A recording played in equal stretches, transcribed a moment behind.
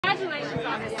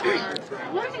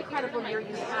What an incredible year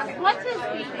you have. What does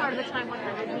being part of the Time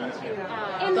 100 mean to you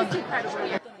in this incredible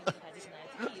year?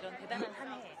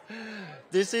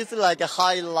 This is like a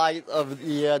highlight of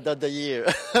the year,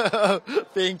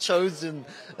 being chosen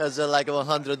as like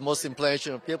 100 most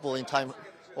influential people in time.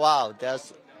 Wow,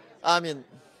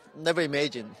 never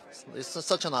imagined. It's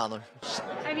such an honor.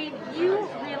 I mean, you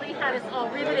really had us all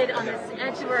riveted on this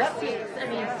edge of our seats. I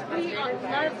mean, we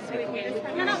love Squid Game.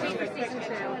 Cannot wait for season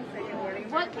 2.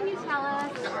 What can you tell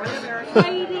us? Are there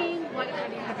exciting? What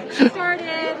have you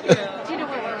started? Do you know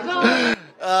where we're going?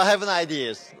 I have an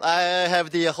idea. I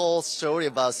have the whole story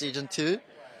about season 2,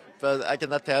 but I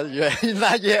cannot tell you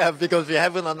not yet because we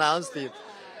haven't announced it.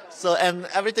 So, and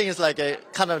everything is like a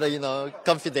kind of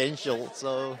confidential.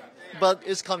 So, but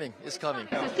it's coming. It's coming.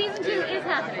 So season 2 is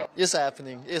happening. It's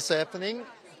happening. It's happening.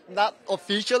 Not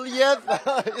officially yet.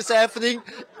 It's happening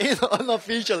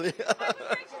unofficially.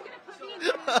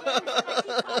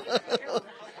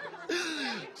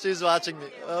 She's watching me.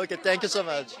 Okay, thank you so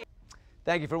much.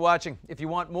 Thank you for watching. If you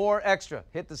want more extra,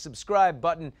 hit the subscribe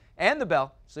button and the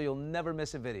bell so you'll never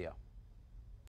miss a video.